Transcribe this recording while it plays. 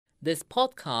This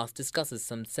podcast discusses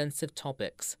some sensitive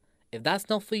topics. If that's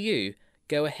not for you,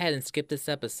 go ahead and skip this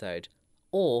episode,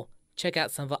 or check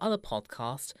out some of our other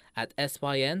podcasts at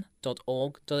syn.org.au.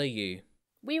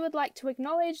 We would like to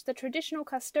acknowledge the traditional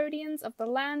custodians of the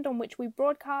land on which we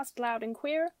broadcast Loud and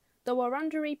Queer, the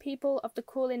Wurundjeri people of the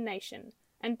Kulin Nation,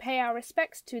 and pay our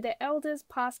respects to their elders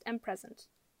past and present.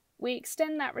 We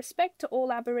extend that respect to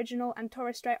all Aboriginal and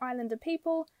Torres Strait Islander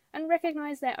people and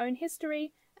recognise their own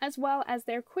history, as well as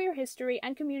their queer history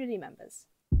and community members.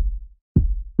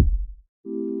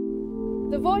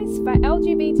 The voice for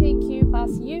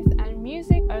LGBTQ+ youth and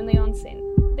music only on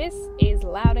SYN. This is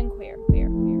Loud and Queer.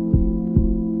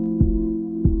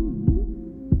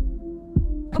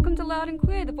 Welcome to Loud and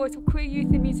Queer, the voice of queer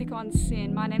youth and music on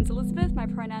SYN. My name's Elizabeth, my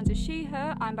pronouns are she,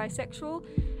 her, I'm bisexual,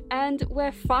 and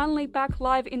we're finally back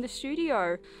live in the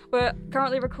studio. We're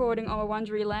currently recording on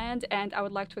Wurundjeri land, and I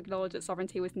would like to acknowledge that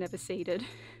sovereignty was never ceded.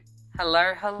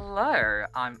 Hello.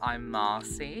 I'm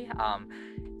Marcy.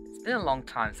 It's been a long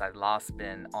time since I've last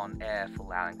been on air for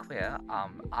Loud and Queer.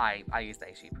 I use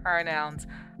they, she pronouns.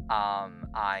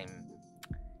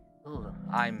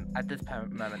 I'm at this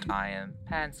moment I am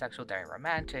pansexual, daring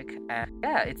romantic, and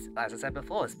yeah, it's, as I said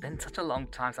before, it's been such a long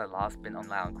time since I've last been on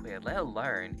Loud and Queer, let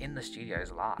alone in the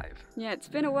studios live. Yeah, it's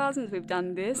been a while since we've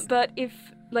done this, but if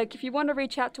you want to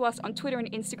reach out to us on Twitter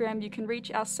and Instagram, you can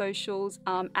reach our socials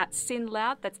at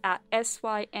SYNLoud, that's at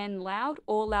SYN Loud,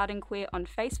 or Loud and Queer on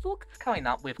Facebook. Coming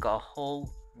up, we've got a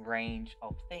whole range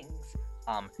of things,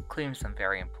 including some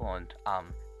very important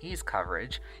news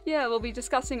coverage. Yeah, we'll be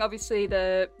discussing, obviously,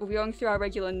 we'll be going through our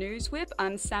regular news whip.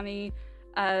 I'm Sammy,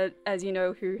 as you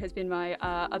know, who has been my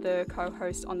other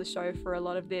co-host on the show for a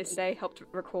lot of this. They helped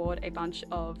record a bunch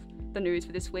of the news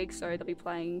for this week, so we'll be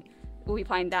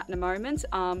playing that in a moment.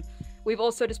 We've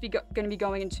also just going to be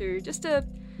going into just a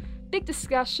big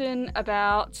discussion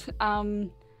about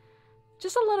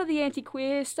just a lot of the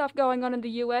anti-queer stuff going on in the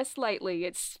US lately.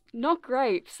 It's not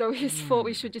great, so we just thought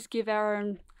we should just give our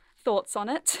own thoughts on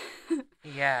it.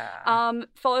 Yeah.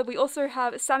 Followed, we also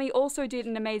have Sammy also did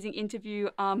an amazing interview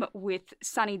with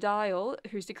Sunny Dial,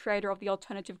 who's the creator of the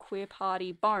alternative queer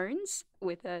party Bones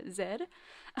with a Z.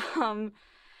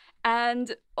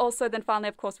 And also then finally,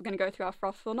 of course, we're going to go through our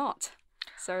froth or not.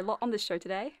 So a lot on this show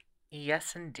today.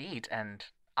 Yes, indeed, and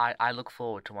I look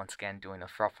forward to once again doing a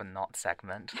froth or not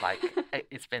segment. Like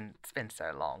it's been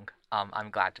so long.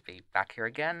 I'm glad to be back here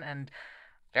again and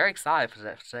very excited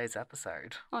for today's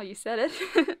episode. Oh, you said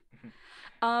it.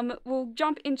 We'll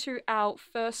jump into our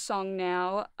first song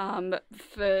now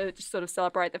for to sort of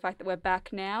celebrate the fact that we're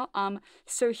back now.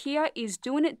 So here is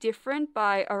Doing It Different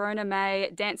by Arona May,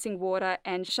 Dancing Water,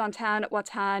 and Shantan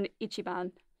Watan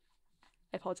Ichiban.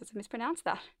 I apologize if I mispronounced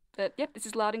that. But yep, this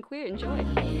is Loud and Queer. Enjoy.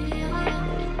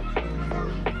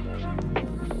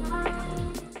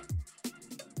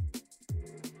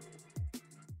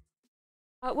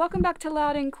 Welcome back to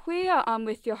Loud and Queer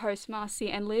with your hosts Marcy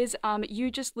and Liz.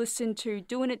 You just listened to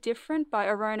Doing It Different by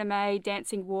Arona May,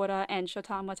 Dancing Water, and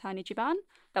Shotan Watanichiban.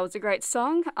 That was a great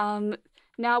song.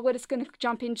 Now we're just going to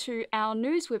jump into our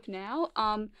news whip now.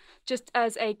 Just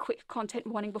as a quick content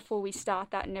warning before we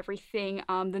start that and everything,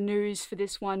 the news for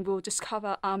this one will just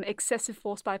cover excessive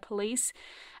force by police,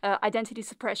 identity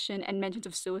suppression, and mentions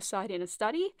of suicide in a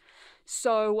study.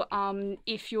 So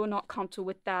if you're not comfortable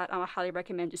with that, I highly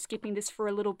recommend just skipping this for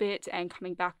a little bit and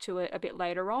coming back to it a bit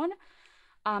later on.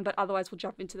 But otherwise, we'll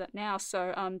jump into that now.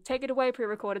 So take it away,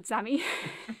 pre-recorded Sammy. This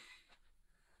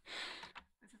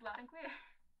is Loud and Queer.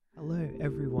 Hello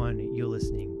everyone, you're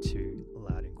listening to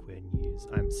Loud and Queer News.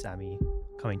 I'm Sammy,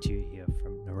 coming to you here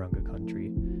from Narunga country.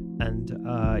 And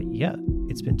yeah,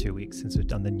 it's been 2 weeks since we've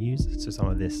done the news, so some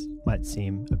of this might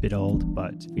seem a bit old,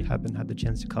 but we haven't had the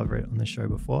chance to cover it on the show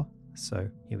before. So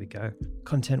here we go.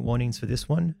 Content warnings for this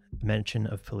one: mention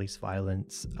of police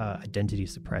violence, identity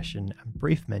suppression, and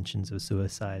brief mentions of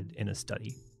suicide in a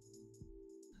study.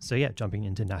 So yeah, jumping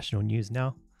into national news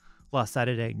now. Last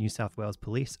Saturday, New South Wales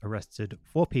police arrested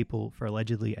 4 people for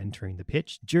allegedly entering the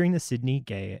pitch during the Sydney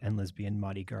Gay and Lesbian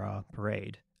Mardi Gras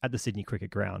parade at the Sydney Cricket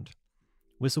Ground.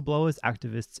 Whistleblowers,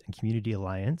 Activists and Community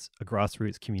Alliance, a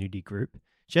grassroots community group,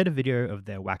 shared a video of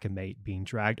their whacker mate being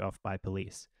dragged off by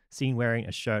police, seen wearing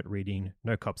a shirt reading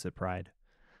 "No Cops at Pride."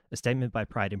 A statement by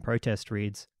Pride in Protest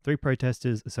reads, 3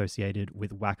 protesters associated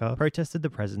with whacker protested the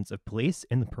presence of police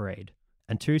in the parade,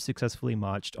 and 2 successfully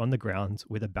marched on the grounds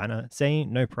with a banner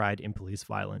saying "No Pride in Police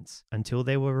Violence" until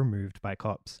they were removed by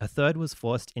cops. A third was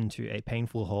forced into a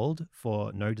painful hold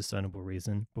for no discernible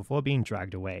reason before being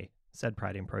dragged away, said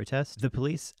Pride in Protest. The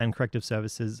police and corrective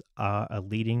services are a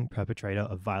leading perpetrator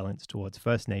of violence towards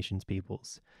First Nations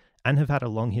peoples, and have had a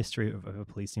long history of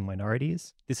over-policing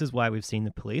minorities. This is why we've seen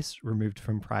the police removed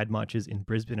from pride marches in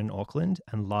Brisbane and Auckland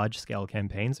and large-scale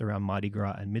campaigns around Mardi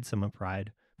Gras and Midsummer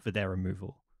Pride for their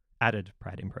removal. Added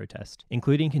pride in protest.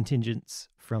 Including contingents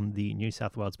from the New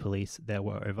South Wales Police, there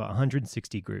were over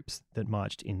 160 groups that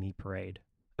marched in the parade.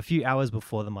 A few hours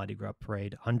before the Mardi Gras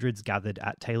parade, hundreds gathered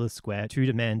at Taylor Square to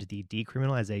demand the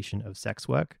decriminalisation of sex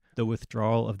work, the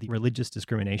withdrawal of the Religious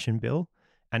Discrimination Bill,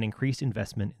 and increased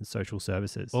investment in social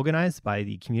services, organised by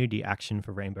the Community Action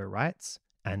for Rainbow Rights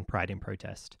and Pride in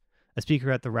Protest. A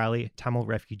speaker at the rally, Tamil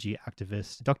refugee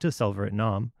activist Dr. Selvarat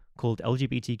Nam, called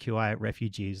LGBTQI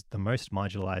refugees the most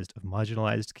marginalised of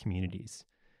marginalised communities.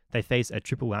 They face a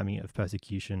triple whammy of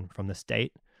persecution from the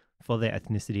state for their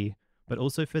ethnicity, but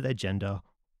also for their gender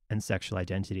and sexual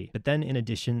identity. But then, in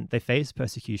addition, they face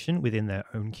persecution within their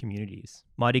own communities.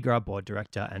 Mardi Gras board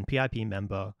director and PIP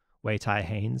member Wei Tai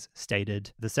Haynes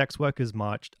stated, "The sex workers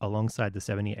marched alongside the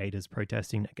 78ers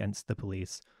protesting against the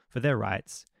police for their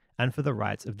rights and for the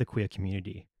rights of the queer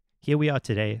community. Here we are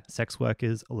today, sex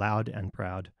workers, loud and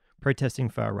proud, protesting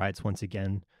for our rights once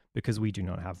again because we do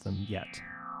not have them yet."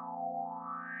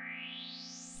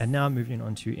 And now moving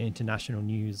on to international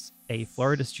news, a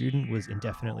Florida student was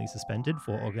indefinitely suspended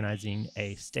for organising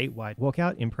a statewide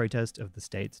walkout in protest of the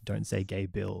state's Don't Say Gay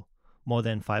bill. More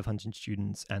than 500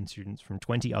 students and students from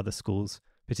 20 other schools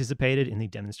participated in the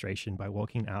demonstration by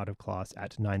walking out of class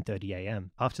at 9:30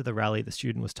 a.m. After the rally, the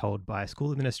student was told by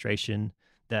school administration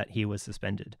that he was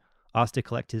suspended, asked to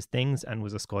collect his things, and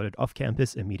was escorted off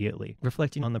campus immediately.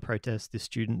 Reflecting on the protest, the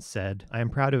student said, "I am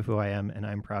proud of who I am, and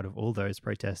I am proud of all those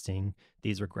protesting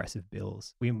these regressive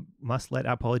bills. We must let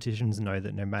our politicians know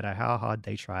that no matter how hard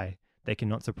they try, they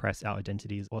cannot suppress our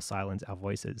identities or silence our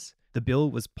voices." The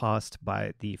bill was passed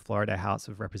by the Florida House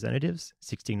of Representatives,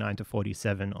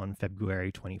 69-47 on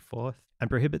February 24th, and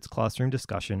prohibits classroom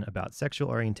discussion about sexual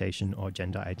orientation or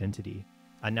gender identity,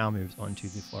 and now moves on to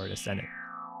the Florida Senate.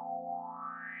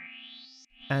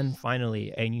 And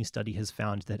finally, a new study has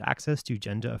found that access to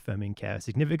gender-affirming care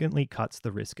significantly cuts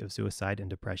the risk of suicide and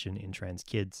depression in trans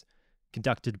kids.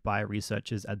 Conducted by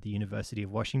researchers at the University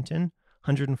of Washington,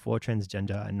 104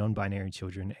 transgender and non-binary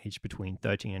children aged between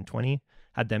 13 and 20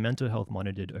 had their mental health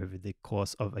monitored over the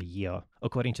course of a year.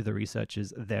 According to the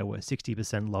researchers, there were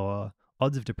 60% lower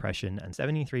odds of depression and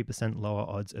 73% lower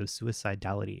odds of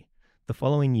suicidality the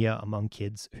following year among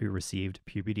kids who received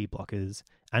puberty blockers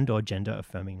and/or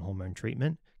gender-affirming hormone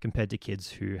treatment compared to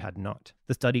kids who had not.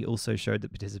 The study also showed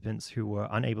that participants who were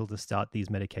unable to start these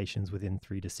medications within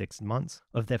 3 to 6 months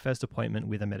of their first appointment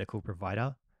with a medical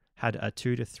provider had a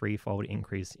 2 to 3-fold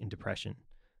increase in depression.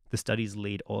 The study's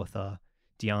lead author,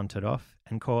 Diane Todorf,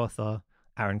 and co-author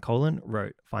Aaron Colin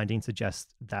wrote, "Findings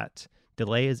suggest that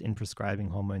delays in prescribing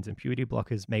hormones and puberty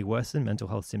blockers may worsen mental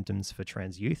health symptoms for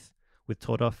trans youth," with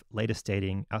Todorf later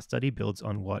stating, "Our study builds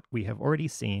on what we have already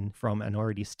seen from an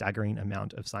already staggering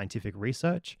amount of scientific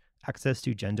research. Access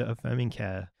to gender-affirming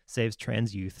care saves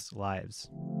trans youth's lives."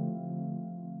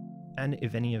 And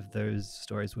if any of those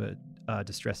stories were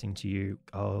distressing to you,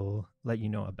 I'll let you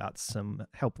know about some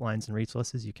helplines and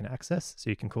resources you can access. So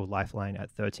you can call Lifeline at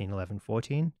 13 11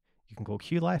 14. You can call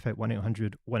QLife at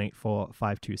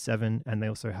 1-800-184-527, and they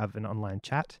also have an online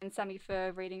chat. And Sammy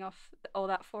for reading off all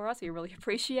that for us. We really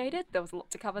appreciate it. There was a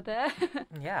lot to cover there.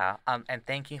 Yeah, and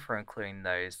thank you for including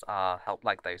those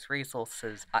those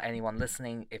resources. Anyone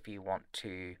listening, if you want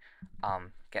to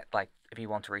if you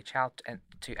want to reach out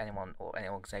to anyone or any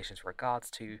organizations in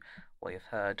regards to what you've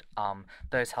heard,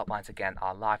 those helplines again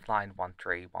are Lifeline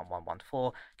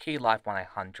 131114, QLife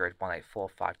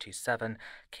 1-800-184-527,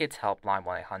 Kids Helpline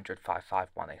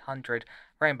 1-800-55-1800,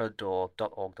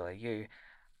 rainbowdoor.org.au,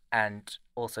 and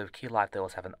also QLife, they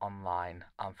also have an online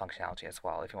functionality as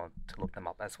well, if you want to look them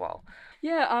up as well.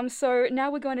 Yeah, so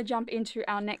now we're going to jump into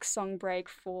our next song break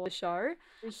for the show.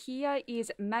 Here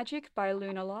is Magic by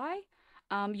Luna Lai.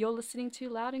 You're listening to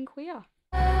Loud and Queer.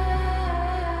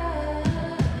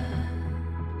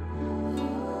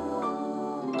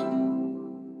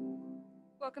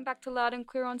 Welcome back to Loud and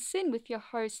Queer on SYN with your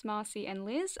hosts Marcy and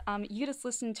Liz. You just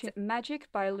listened to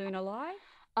Magic by Luna Lai.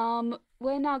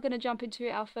 We're now going to jump into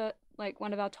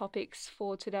one of our topics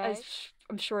for today. As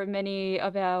I'm sure many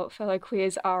of our fellow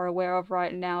queers are aware of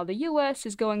right now, the US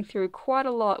is going through quite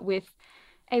a lot with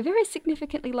a very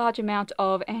significantly large amount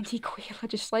of anti-queer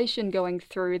legislation going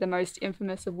through, the most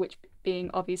infamous of which being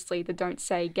obviously the Don't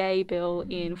Say Gay bill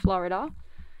in Florida,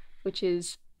 which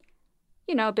is,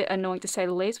 a bit annoying to say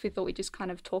the least. We thought we'd just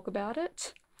kind of talk about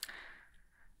it.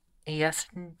 Yes,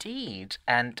 indeed.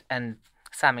 And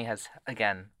Sammy has,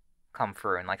 again, come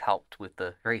through and helped with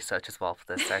the research as well for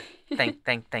this, so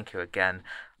thank you again.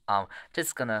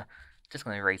 Just gonna just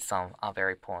going to read some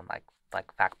very important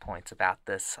fact points about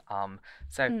this.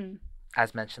 So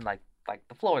as mentioned, like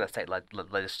the Florida state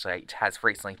legislature has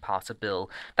recently passed a bill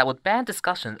that would ban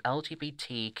discussion of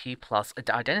LGBTQ plus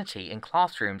identity in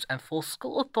classrooms and force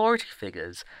school authority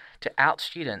figures to out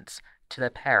students to their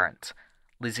parents.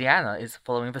 Louisiana is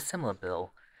following with a similar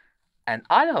bill, and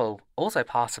Idaho also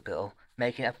passed a bill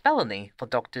making it a felony for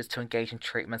doctors to engage in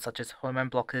treatment such as hormone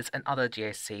blockers and other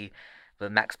GHC with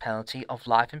a max penalty of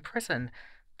life in prison.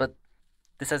 But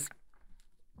this is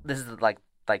this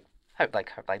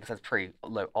has pretty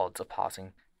low odds of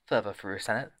passing further through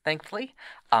Senate, thankfully.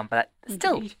 But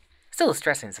still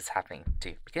distressing this is happening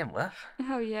to begin with.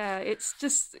 Oh yeah, it's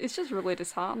just really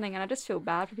disheartening, and I just feel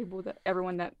bad for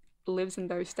everyone that lives in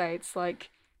those states,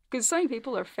 like, because so many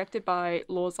people are affected by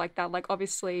laws like that. Like,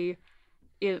 obviously,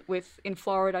 in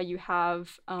Florida, you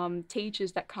have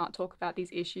teachers that can't talk about these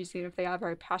issues even if they are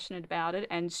very passionate about it,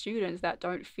 and students that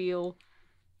don't feel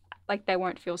like they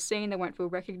won't feel seen, they won't feel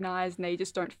recognized, and they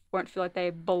just won't feel like they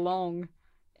belong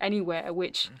anywhere,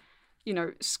 which, you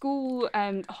know, school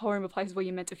and home are places where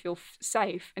you're meant to feel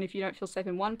safe. And if you don't feel safe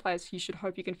in one place, you should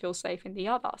hope you can feel safe in the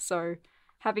other. So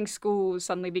having schools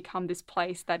suddenly become this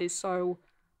place that is so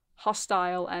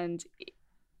hostile and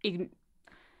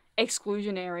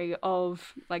exclusionary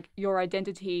of, like, your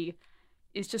identity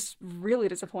is just really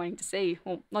disappointing to see.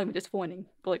 Well, not even disappointing,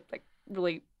 but like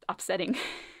really upsetting.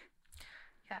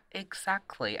 Yeah,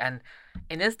 exactly. And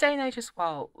in this day and age as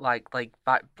well,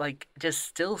 just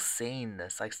still seeing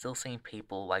this, still seeing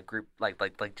people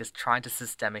just trying to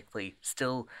systemically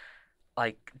still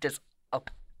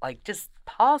just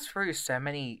pass through so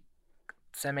many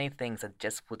things that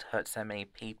just would hurt so many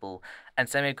people, and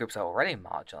so many groups are already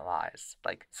marginalized.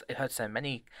 Like, it hurts so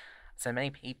many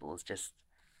people. It's just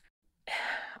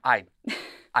I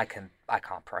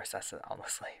can't process it,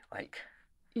 honestly. Like,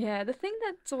 yeah, the thing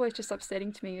that's always just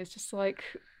upsetting to me is just like,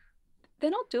 they're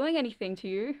not doing anything to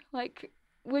you. Like,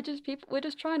 we're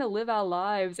just trying to live our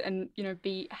lives and, you know,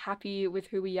 be happy with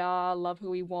who we are, love who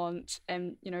we want,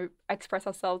 and, you know, express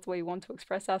ourselves the way we want to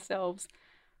express ourselves.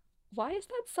 Why is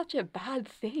that such a bad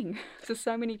thing to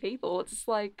so many people? It's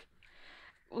like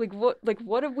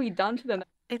what have we done to them?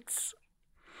 It's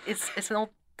an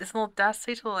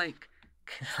audacity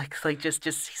to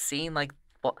just seeing like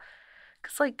what,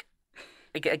 because like,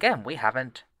 again, we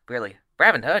haven't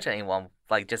hurt anyone,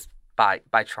 like, just by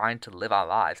trying to live our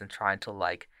lives and trying to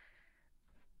like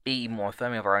be more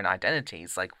affirming of our own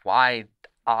identities. Like, why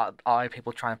are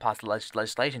people trying to pass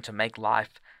legislation to make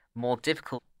life more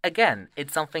difficult? Again,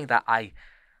 it's something that I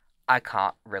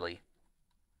can't really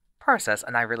process,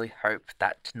 and I really hope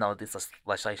that none of this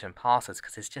legislation passes,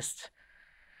 because it's just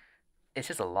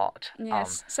a lot.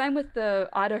 Yes, same with the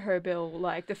Idaho bill.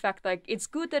 Like, the fact, like, it's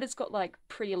good that it's got like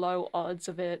pretty low odds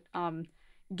of it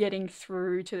getting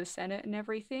through to the Senate and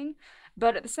everything,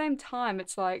 but at the same time,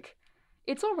 it's like,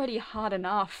 it's already hard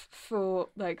enough for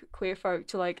like queer folk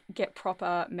to like get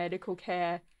proper medical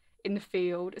care in the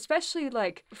field, especially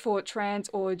like for trans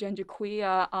or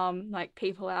genderqueer like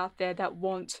people out there that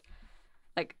want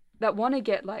to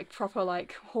get like proper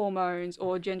like hormones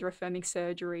or gender affirming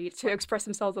surgery to express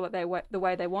themselves the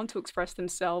way they want to express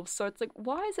themselves. So it's like,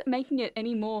 why is it making it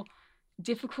any more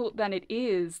difficult than it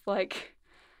is? Like,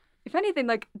 if anything,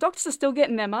 like, doctors are still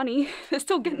getting their money. They're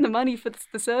still getting the money for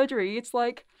the surgery. It's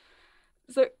like,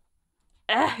 so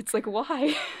it's like,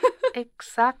 why?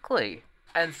 Exactly.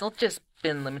 And it's not just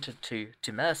been limited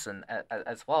to medicine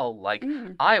as well. Like,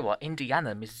 Iowa,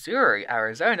 Indiana, Missouri,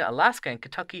 Arizona, Alaska, and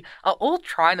Kentucky are all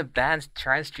trying to ban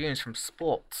trans students from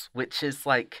sports, which is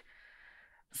like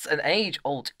an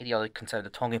age-old idiotic concern,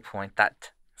 the talking point that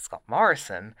Scott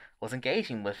Morrison was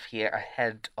engaging with here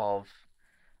ahead of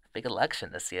a big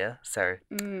election this year. So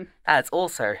that's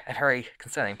also a very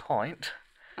concerning point.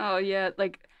 Oh yeah,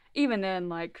 like, even then,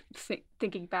 like,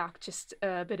 thinking back just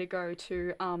a bit ago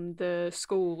to the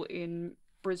school in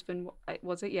Brisbane,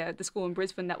 was it? Yeah, the school in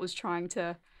Brisbane that was trying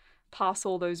to pass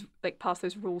those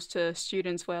rules to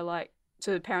students, where, like,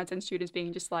 to parents and students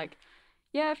being just like,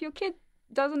 yeah, if your kid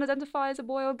doesn't identify as a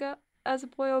boy or girl,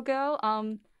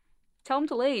 tell them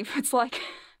to leave. It's like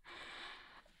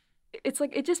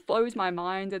it just blows my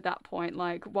mind at that point.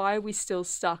 Like, why are we still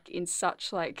stuck in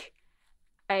such like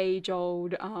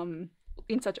age-old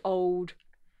in such old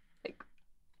like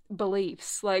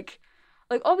beliefs? Like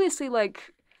obviously,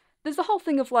 like, there's the whole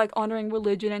thing of like honoring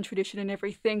religion and tradition and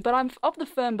everything, but I'm of the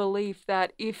firm belief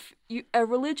that if a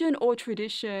religion or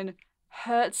tradition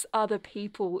hurts other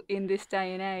people in this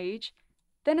day and age,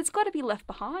 then it's got to be left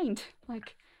behind.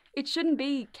 Like, it shouldn't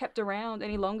be kept around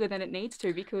any longer than it needs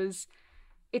to, because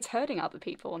it's hurting other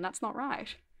people, and that's not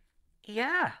right.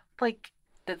 Yeah, like,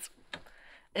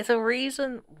 It's a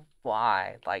reason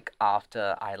why, like,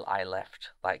 after I left,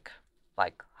 like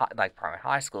primary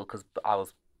high school, because I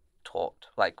was taught,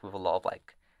 like, with a lot of,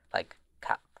 like,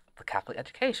 the Catholic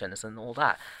educations and all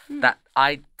that, that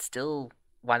I still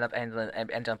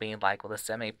end up being like, well, there's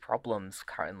so many problems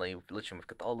currently with religion, with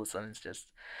Catholicism. It's just,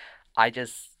 I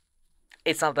just,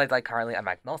 it's not like currently I'm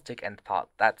agnostic, and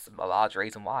that's a large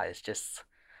reason why. It's just,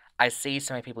 I see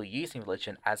so many people using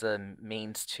religion as a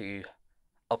means to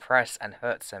oppress and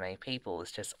hurt so many people.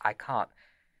 It's just, I can't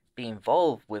be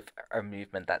involved with a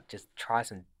movement that just tries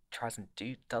and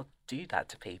do that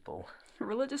to people.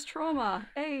 Religious trauma.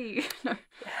 Hey. No.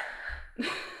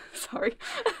 Sorry.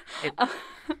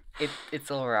 It, it's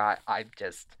all right. I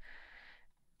just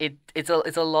it's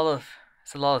a lot of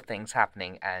things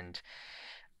happening, and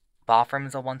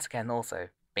bathrooms are once again also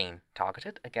being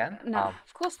targeted again. No,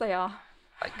 of course they are.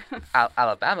 Like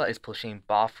Alabama is pushing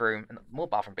more bathroom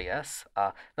BS.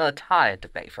 Another tired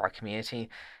debate for our community,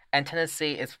 and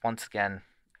Tennessee is once again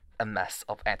a mess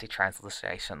of anti-trans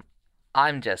legislation.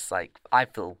 I'm just like, I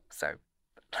feel so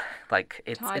like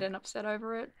tired and upset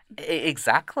over it.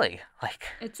 Exactly. Like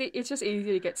it's just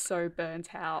easy to get so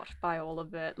burnt out by all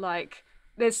of it. Like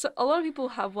there's a lot of people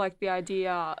have like the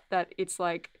idea that it's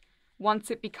like once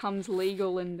it becomes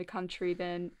legal in the country,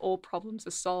 then all problems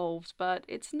are solved. But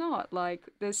it's not. Like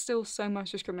there's still so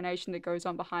much discrimination that goes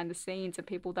on behind the scenes, and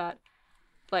people that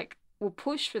like will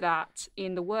push for that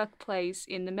in the workplace,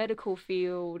 in the medical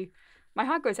field. My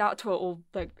heart goes out to all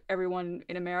like everyone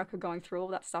in America going through all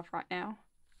that stuff right now.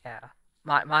 Yeah,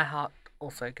 my heart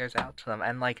also goes out to them,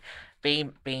 and like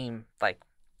being like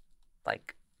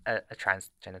a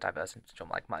transgender diverse individual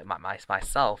like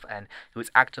myself, and who is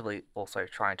actively also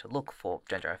trying to look for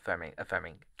gender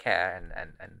affirming care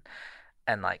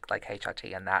and like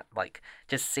HRT, and that, like,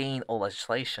 just seeing all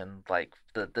legislation, like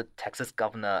the Texas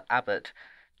Governor Abbott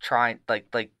trying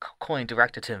like calling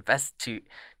director to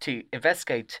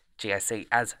investigate GSC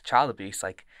as child abuse.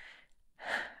 Like,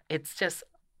 it's just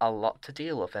a lot to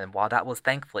deal with, and while that was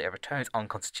thankfully overturned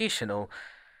unconstitutional,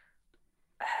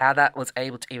 how that was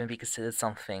able to even be considered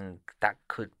something that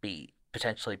could be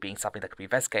potentially being something that could be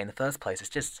investigated in the first place,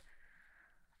 it's just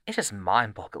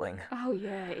mind-boggling. Oh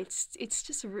yeah, it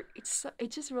just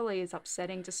really is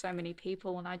upsetting to so many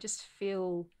people, and I just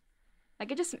feel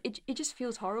like it just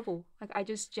feels horrible. Like I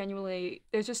just genuinely,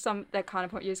 there's just some that kind of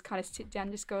point you just kind of sit down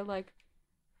and just go like,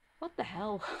 what the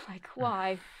hell? Like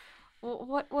why?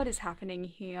 What is happening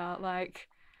here? Like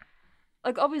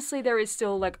obviously there is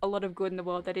still like a lot of good in the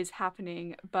world that is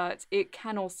happening, but it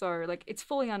can also, like, it's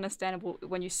fully understandable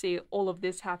when you see all of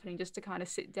this happening, just to kind of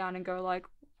sit down and go like,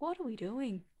 what are we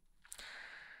doing?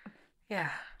 Yeah,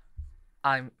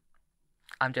 I'm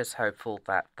just hopeful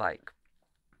that like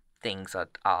things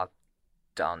are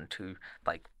done to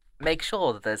like make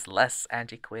sure that there's less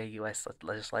anti-queer US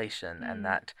legislation, and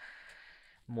that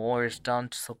more is done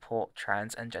to support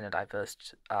trans and gender diverse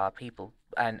people,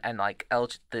 and like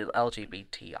the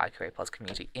LGBTIQA plus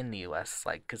community in the US,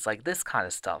 like, because like this kind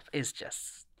of stuff is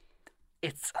just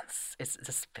it's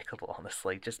despicable,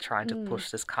 honestly, just trying to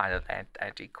push this kind of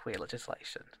anti-queer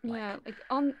legislation. Yeah,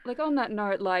 on that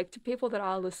note, like, to people that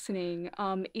are listening,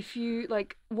 if you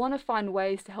like want to find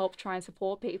ways to help try and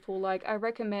support people, like, I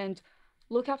recommend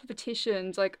look out for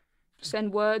petitions, like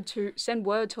send word to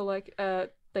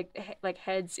like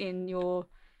heads in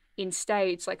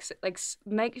states, like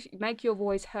make your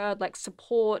voice heard, like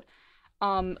support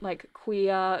like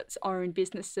queer owned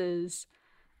businesses,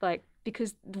 like,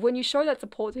 because when you show that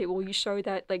support to people, you show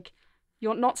that like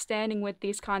you're not standing with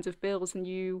these kinds of bills, and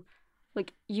you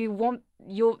want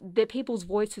their people's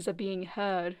voices are being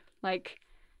heard. Like,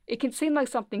 it can seem like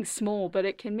something small, but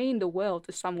it can mean the world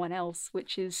to someone else,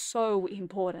 which is so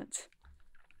important.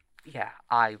 Yeah,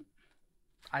 I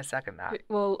second that.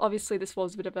 Well, obviously this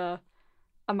was a bit of a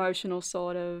emotional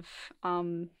sort of,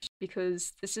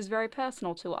 because this is very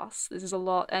personal to us. This is a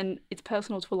lot, and it's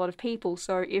personal to a lot of people.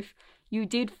 So if you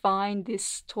did find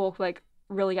this talk like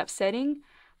really upsetting,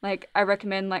 like, I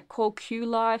recommend like call Q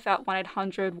Life at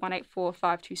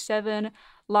 1-800-184-527,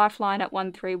 Lifeline at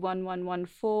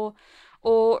 131114,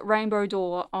 or Rainbow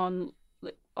Door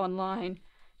online.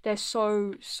 They're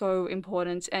so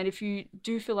important, and if you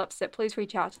do feel upset, please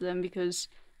reach out to them, because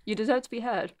you deserve to be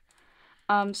heard.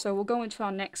 So we'll go into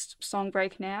our next song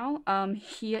break now.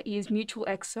 Here is Mutual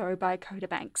XO by Coda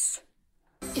Banks.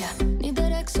 Yeah, need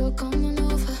that XO coming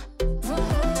over.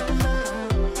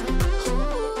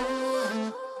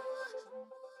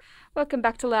 Welcome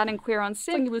back to Loud and Queer on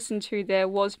SYN. You listened to there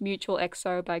was Mutual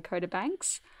XO by Coda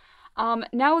Banks.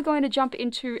 Now we're going to jump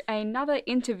into another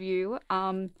interview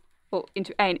well,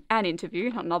 into an interview,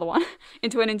 not another one,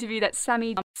 into an interview that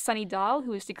Sunny Dahl,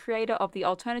 who is the creator of the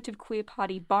alternative queer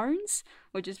party Bones,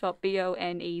 which is spelled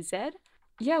Bonez.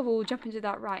 Yeah, we'll jump into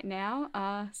that right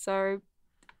now. So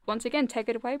once again, take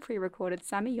it away, pre-recorded,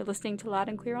 Sammy. You're listening to Loud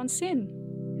and Clear on SYN.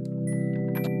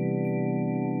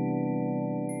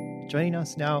 Joining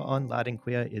us now on Loud and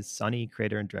Queer is Sunny,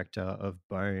 creator and director of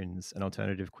Bones, an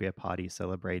alternative queer party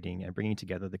celebrating and bringing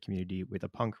together the community with a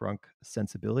punk rock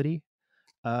sensibility.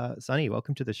 Sunny,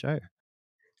 welcome to the show.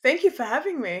 Thank you for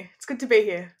having me. It's good to be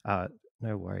here.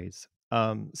 No worries.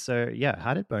 So yeah,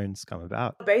 how did Bones come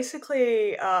about?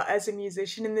 Basically, as a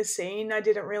musician in the scene, I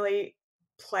didn't really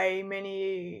play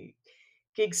many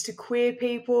gigs to queer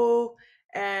people,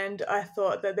 and I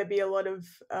thought that there'd be a lot of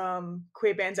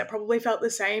queer bands that probably felt the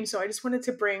same. So I just wanted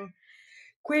to bring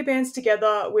queer bands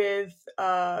together with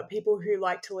people who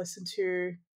like to listen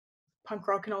to punk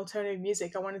rock and alternative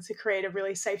music. I wanted to create a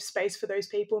really safe space for those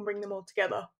people and bring them all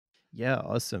together. Yeah,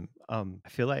 awesome. I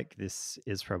feel like this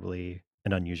is probably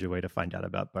an unusual way to find out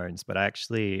about Bones, but I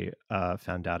actually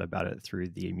found out about it through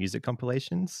the music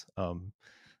compilations.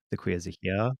 The Queers Are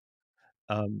Here.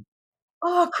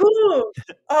 Oh, cool.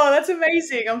 Oh, that's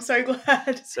amazing. I'm so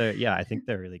glad. So yeah, I think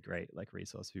they're really great, like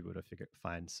resource for people to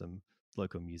find some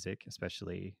local music,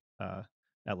 especially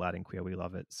at Loud and Queer. We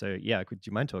love it. So yeah, could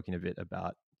you mind talking a bit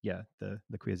about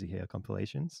the Queers Are Here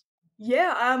compilations?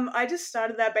 Yeah, I just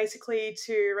started that basically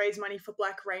to raise money for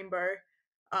Black Rainbow,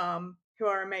 who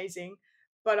are amazing.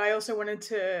 But I also wanted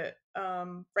to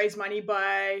raise money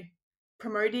by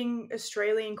promoting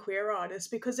Australian queer artists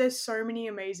because there's so many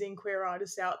amazing queer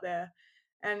artists out there.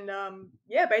 And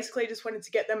basically just wanted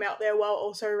to get them out there while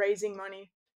also raising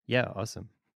money. Yeah, awesome.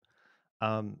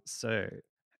 So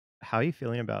how are you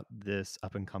feeling about this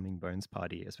up and coming Bones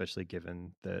party, especially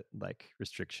given that like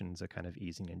restrictions are kind of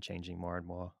easing and changing more and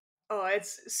more? Oh,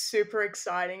 it's super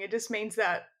exciting. It just means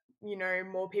that,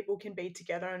 more people can be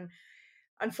together. And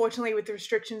unfortunately, with the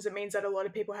restrictions, it means that a lot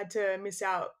of people had to miss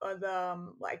out on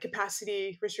the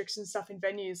capacity restrictions stuff in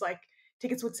venues. Like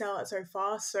tickets would sell out so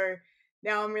fast. So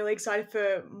now I'm really excited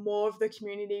for more of the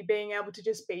community being able to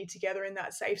just be together in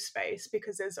that safe space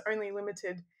because there's only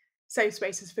limited safe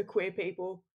spaces for queer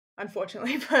people,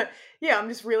 unfortunately. But yeah, I'm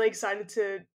just really excited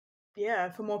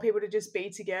for more people to just be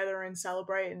together and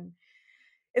celebrate. And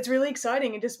it's really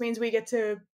exciting. It just means we get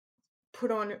to put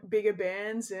on bigger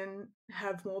bands and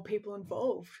have more people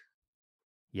involved.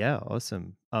 Yeah,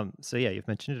 awesome. So yeah, you've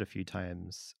mentioned it a few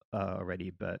times already,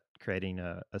 but creating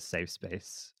a safe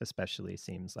space especially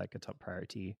seems like a top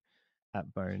priority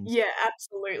at Bones. Yeah,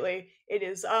 absolutely. It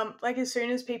is. As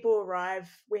soon as people arrive,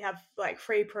 we have like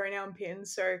free pronoun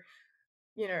pins. So,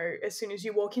 as soon as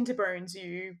you walk into Bones,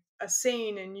 you are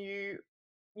seen and you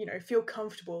feel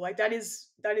comfortable. Like that is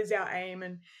our aim.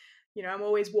 And, I'm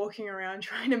always walking around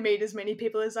trying to meet as many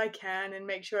people as I can and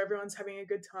make sure everyone's having a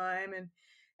good time.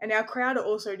 And our crowd are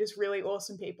also just really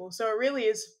awesome people. So it really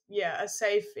is, a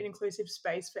safe and inclusive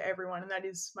space for everyone. And that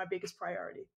is my biggest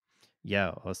priority.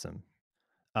 Yeah, awesome.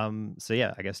 So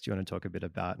yeah, I guess do you want to talk a bit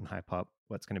about and hype up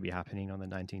what's going to be happening on the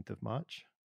 19th of March?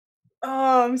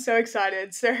 Oh, I'm so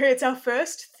excited. So it's our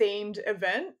first themed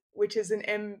event, which is an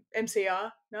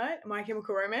MCR night, My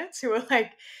Chemical Romance, who are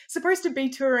like supposed to be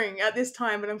touring at this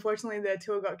time, but unfortunately their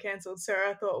tour got cancelled. So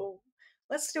I thought, well,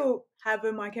 let's still have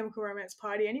a My Chemical Romance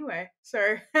party anyway.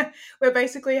 So we're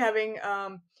basically having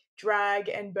drag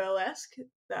and burlesque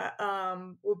that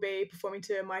will be performing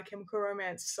to My Chemical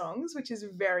Romance songs, which is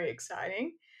very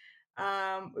exciting.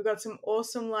 We've got some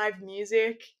awesome live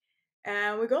music,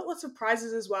 and we got lots of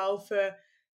prizes as well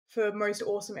for most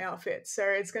awesome outfits. So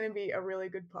it's going to be a really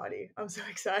good party. I'm so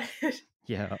excited.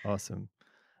 Yeah, awesome.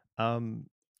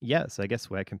 So I guess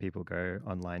where can people go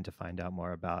online to find out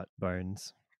more about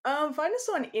Bones? Find us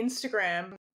on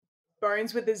Instagram,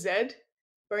 Bones with a Z,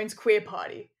 Bones Queer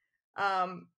Party.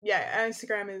 Our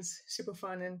Instagram is super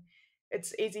fun and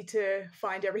it's easy to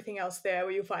find everything else there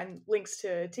where you'll find links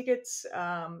to tickets,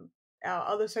 our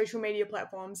other social media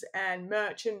platforms and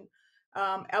merch and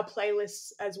our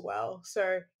playlists as well.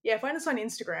 So yeah, find us on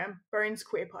Instagram, Bones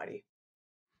Queer Party.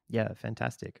 Yeah,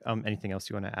 fantastic. Anything else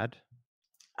you want to add?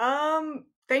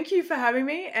 Thank you for having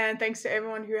me, and thanks to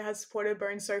everyone who has supported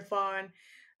Bones so far. And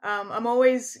I'm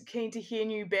always keen to hear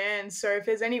new bands. So if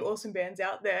there's any awesome bands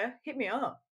out there, hit me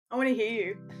up. I want to hear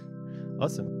you.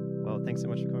 Awesome. Well, thanks so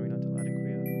much for coming on to Loud and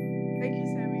Queer. Thank you,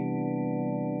 Sammy.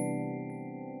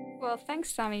 Well,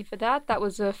 thanks, Sammy, for that. That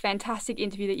was a fantastic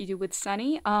interview that you did with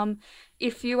Sunny.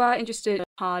 If you are interested in a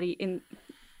party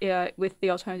with the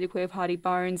alternative queer party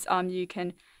Bones,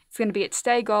 it's going to be at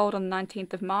Stay Gold on the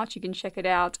 19th of March. You can check it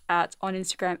out on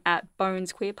Instagram at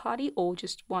Bones Queer Party, or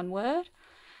just one word.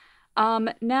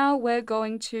 Now we're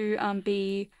going to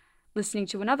be listening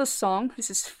to another song. This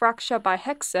is Fracture by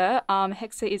Hexa.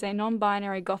 Hexa is a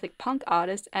non-binary gothic punk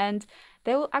artist, and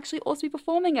they will actually also be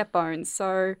performing at Bones.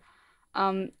 So,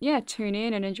 yeah, tune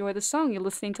in and enjoy the song. You're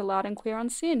listening to Loud and Queer on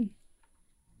SYN.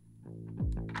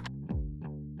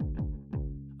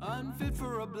 Unfit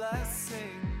for a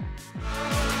blessing. Will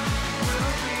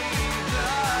be the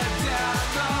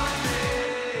death of me.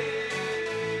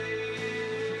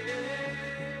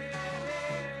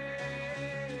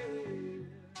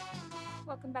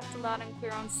 Welcome back to Loud and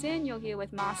Queer on SYN. You're here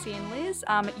with Marcy and Liz.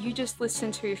 You just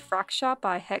listened to Fracture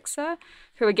by Hexa,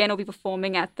 who again will be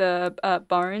performing at the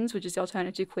Bones, which is the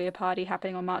alternative queer party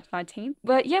happening on March 19th.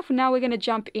 But yeah, for now we're going to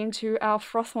jump into our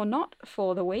froth or not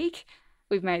for the week.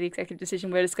 We've made the executive decision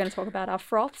we're just going to talk about our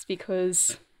froths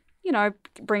because, you know,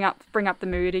 bring up the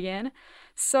mood again.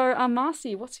 So,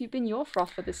 Marcy, what's been your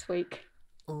froth for this week?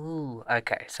 Ooh,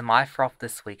 okay. So my froth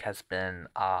this week has been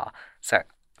so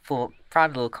for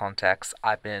private little context,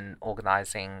 I've been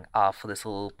organizing for this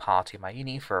little party at my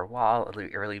uni for a while, a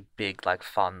really big, like,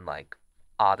 fun, like,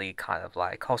 arty kind of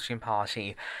like costume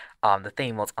party. The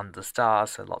theme was Under the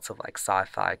Stars, so lots of like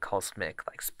sci-fi, cosmic,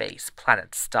 like space,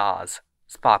 planets, stars,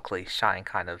 sparkly, shine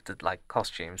kind of like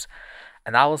costumes.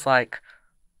 And I was like,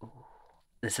 ooh,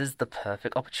 this is the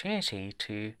perfect opportunity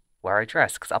to wear a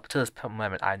dress, because up to this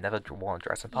moment I never worn a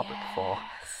dress in public before.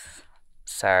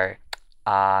 So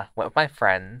went with my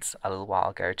friends a little while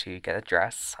ago to get a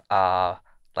dress.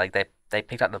 Like they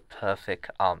picked out the perfect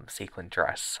sequin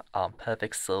dress,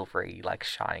 perfect silvery, like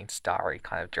shining starry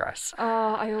kind of dress.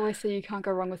 Oh, I always say you can't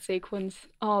go wrong with sequins.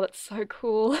 Oh, that's so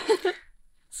cool.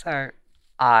 So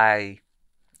I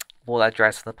wore that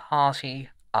dress for the party.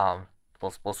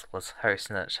 Was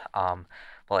hosting it. Well,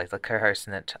 like the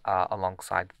co-hosting it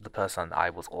alongside the person I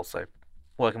was also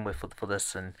working with for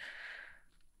this, and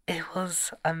it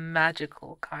was a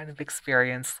magical kind of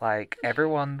experience. Like,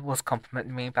 everyone was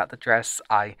complimenting me about the dress.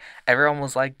 Everyone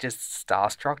was like just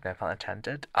starstruck, no pun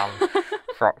intended,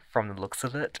 from the looks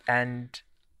of it. And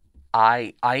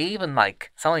I even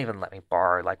like someone even let me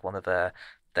borrow like one of their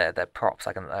props,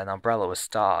 like an umbrella with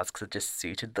stars, because it just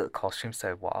suited the costume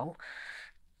so well.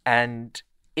 And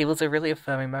it was a really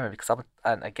affirming moment because up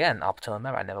till the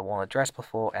moment I never worn a dress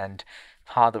before, and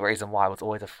part of the reason why I was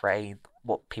always afraid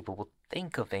what people would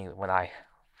think of me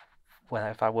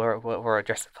if I wore a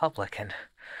dress in public. And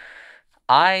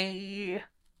I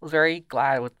was very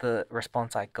glad with the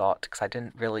response I got, because I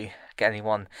didn't really get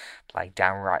anyone like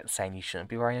downright saying you shouldn't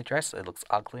be wearing a dress, it looks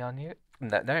ugly on you.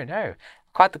 No,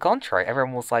 quite the contrary.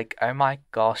 Everyone was like, oh my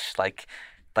gosh, like,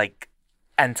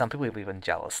 and some people were even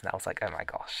jealous, and I was like, oh my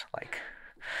gosh, like,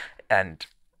 and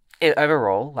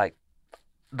overall, like,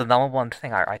 the number one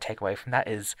thing I take away from that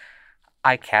is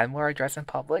I can wear a dress in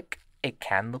public, it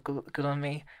can look good on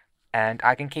me, and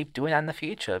I can keep doing that in the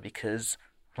future, because,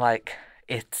 like,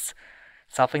 it's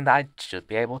something that I should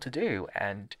be able to do,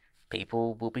 and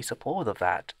people will be supportive of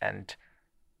that. And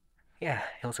yeah,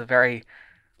 it was a very,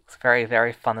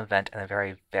 very fun event, and a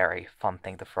very, very fun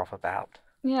thing to froth about.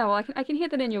 Yeah, well, I can hear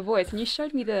that in your voice, and you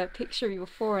showed me the picture of you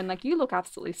before, and like you look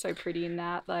absolutely so pretty in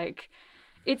that. Like,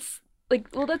 it's like,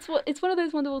 well, it's one of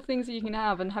those wonderful things that you can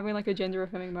have, and having like a gender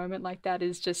affirming moment like that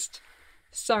is just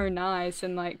so nice.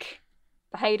 And like,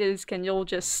 the haters can all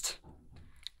just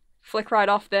flick right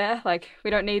off there. Like,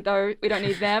 we don't need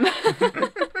them.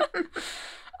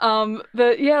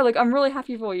 But yeah, like, I'm really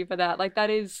happy for you for that. Like,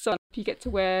 that is so, you get to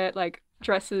wear like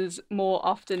dresses more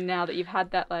often now that you've had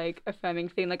that like affirming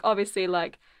thing. Like, obviously,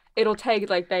 like, it'll take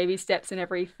like baby steps and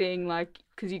everything, like,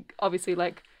 because you obviously,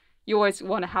 like, you always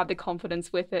want to have the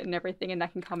confidence with it and everything, and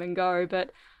that can come and go.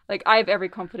 But like, I have every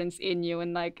confidence in you,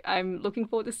 and like, I'm looking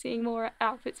forward to seeing more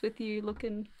outfits with you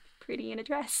looking pretty in a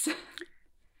dress.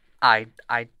 I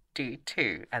do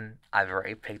too, and I've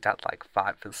already picked out like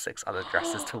 5 or 6 other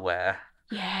dresses to wear.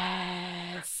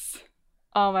 Yes.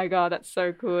 Oh my god, that's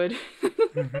so good.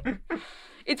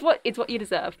 It's what you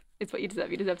deserve. It's what you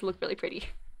deserve. You deserve to look really pretty.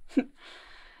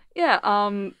 Yeah.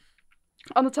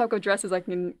 On the topic of dresses,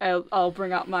 I'll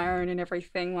bring up my own and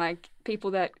everything. Like,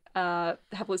 people that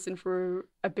have listened for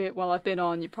a bit while I've been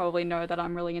on, you probably know that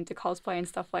I'm really into cosplay and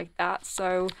stuff like that.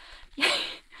 So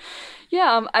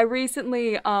yeah, I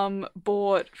recently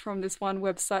bought from this one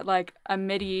website like a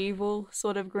medieval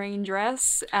sort of green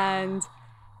dress, and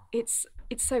it's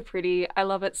so pretty. I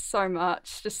love it so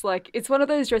much. Just like, it's one of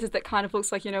those dresses that kind of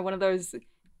looks like, you know, one of those,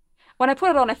 when I put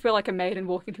it on, I feel like a maiden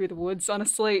walking through the woods,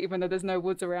 honestly, even though there's no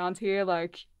woods around here.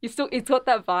 Like, it's got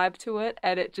that vibe to it,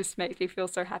 and it just makes me feel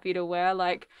so happy to wear.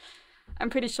 Like, I'm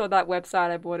pretty sure that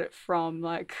website I bought it from,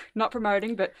 like, not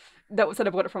promoting, but that website I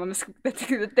bought it from,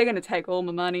 they're going to take all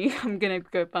my money. I'm going to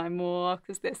go buy more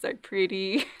because they're so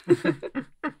pretty.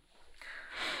 I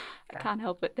can't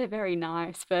help it. They're very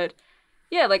nice. But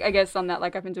yeah, like, I guess on that,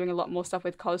 like, I've been doing a lot more stuff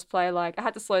with cosplay. Like, I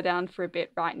had to slow down for a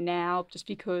bit right now just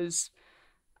because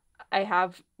I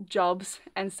have jobs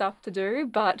and stuff to do,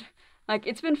 but like,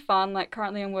 it's been fun. Like,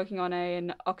 currently I'm working on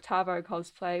an Octavo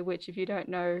cosplay, which, if you don't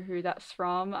know who that's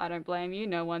from, I don't blame you.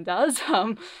 No one does.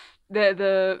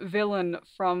 The villain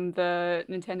from the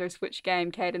Nintendo Switch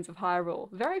game Cadence of Hyrule.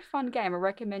 Very fun game. I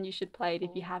recommend you should play it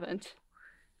if you haven't.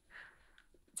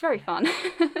 It's very fun.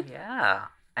 Yeah.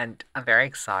 And I'm very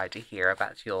excited to hear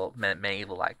about your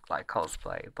medieval like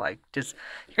cosplay. Like, just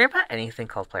hearing about anything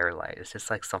cosplay related is just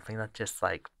like something that just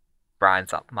like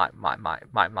brightens up my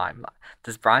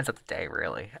just brightens up the day,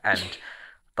 really. And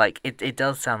like, it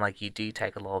does sound like you do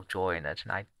take a lot of joy in it,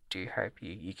 and I do hope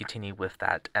you continue with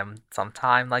that. And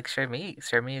sometime, like, show me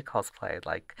a cosplay,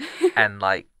 like, and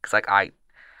like, cause like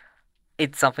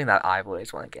it's something that I've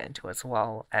always want to get into as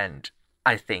well. And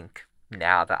I think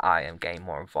now that I am getting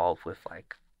more involved with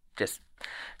like just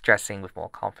dressing with more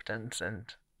confidence,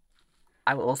 and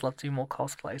I would also love to do more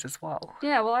cosplays as well.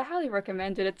 Yeah, well, I highly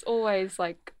recommend it. It's always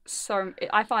like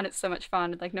I find it so much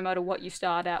fun. Like, no matter what you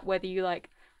start at, whether you like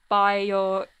buy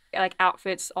your like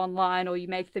outfits online or you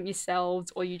make them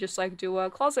yourselves, or you just like do a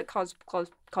closet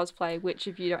cosplay, which,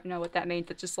 if you don't know what that means,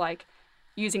 it's just like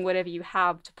using whatever you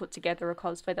have to put together a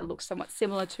cosplay that looks somewhat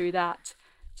similar to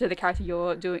the character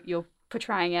you're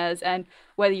portraying as. And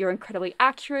whether you're incredibly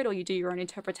accurate or you do your own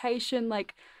interpretation,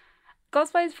 like,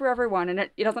 cosplay is for everyone, and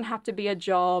it doesn't have to be a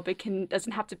job. You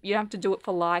don't have to do it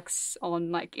for likes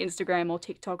on like Instagram or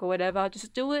TikTok or whatever.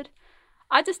 Just do it.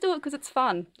 I just do it because it's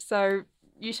fun. So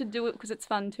you should do it because it's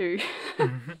fun too.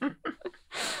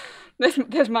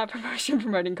 There's my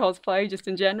promoting cosplay just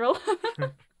in general.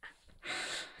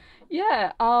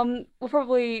 Yeah, we'll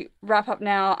probably wrap up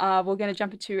now. We're going to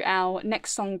jump into our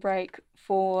next song break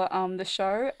for the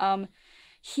show.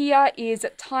 Here is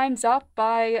Time's Up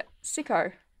by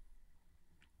Sicko.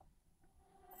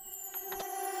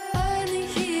 Only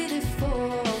here to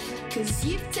fall, 'cause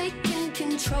you've taken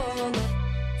control.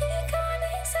 You can't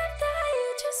accept that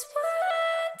you just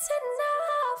weren't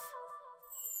enough.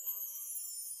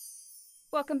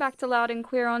 Welcome back to Loud and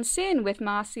Queer on SYN with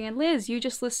Marcy and Liz. You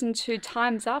just listened to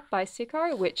Time's Up by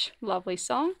Sicko, which, lovely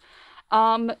song.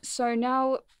 So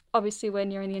now, obviously, we're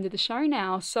nearing the end of the show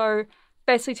now. So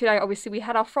basically today, obviously, we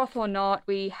had our Froth or Not.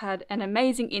 We had an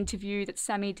amazing interview that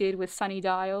Sammy did with Sunny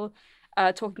Dial,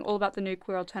 talking all about the new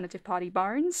queer alternative party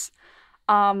Bones.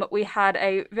 We had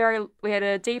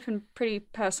a deep and pretty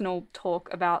personal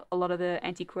talk about a lot of the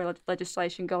anti-queer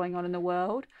legislation going on in the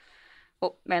world.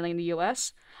 Well, mainly in the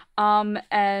US.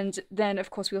 And then, of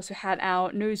course, we also had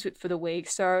our news whip for the week.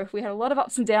 So we had a lot of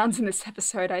ups and downs in this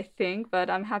episode, I think, but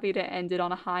I'm happy to end it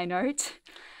on a high note.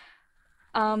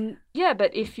 Yeah,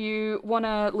 but if you want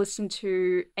to listen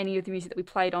to any of the music that we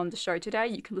played on the show today,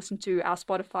 you can listen to our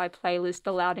Spotify playlist,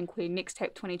 The Loud and Queer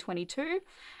Mixtape 2022.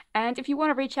 And if you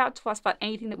want to reach out to us about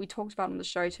anything that we talked about on the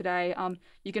show today,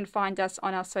 you can find us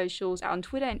on our socials, on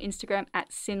Twitter and Instagram at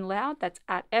SynLoud, that's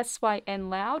at SYN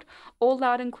Loud, or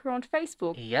Loud and Queer on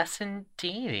Facebook. Yes,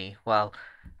 indeed. Well,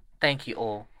 thank you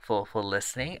all for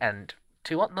listening, and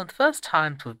to one of the first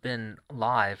times we've been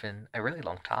live in a really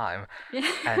long time.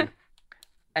 Yeah.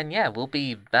 And yeah, we'll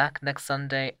be back next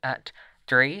Sunday at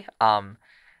 3.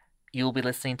 You'll be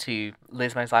listening to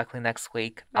Liz Most Likely next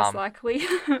week. Most likely.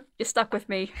 You're stuck with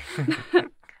me.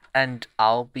 And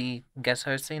I'll be guest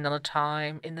hosting another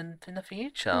time in the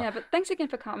future. Yeah, but thanks again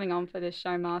for coming on for this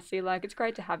show, Marcy. Like, it's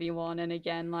great to have you on, and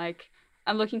again, like,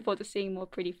 I'm looking forward to seeing more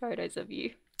pretty photos of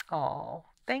you. Oh,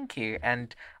 thank you.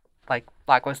 And like,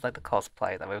 likewise, like the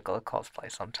cosplay, that we've got a cosplay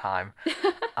sometime.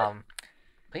 But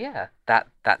yeah,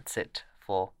 that's it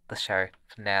for the show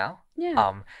for now.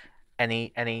 Yeah.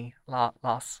 Any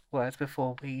last words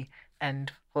before we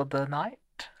end for the night?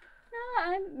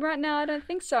 Right now, I don't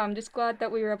think so. I'm just glad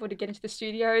that we were able to get into the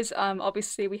studios.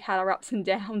 Obviously, we had our ups and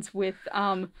downs with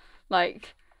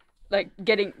like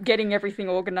getting everything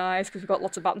organized because we've got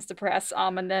lots of buttons to press.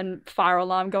 And then fire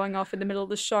alarm going off in the middle of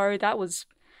the show. That was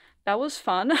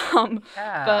fun.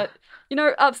 Yeah. But you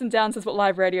know, ups and downs is what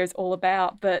live radio is all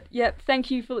about. But yeah, thank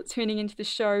you for tuning into the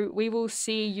show. We will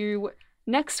see you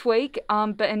next week.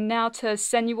 And now to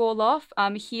send you all off,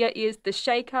 here is The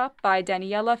Shaker by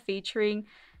Daniela featuring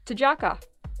Tajaka.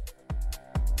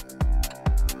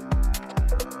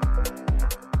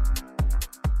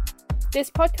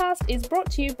 This podcast is brought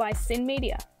to you by SYN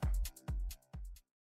Media.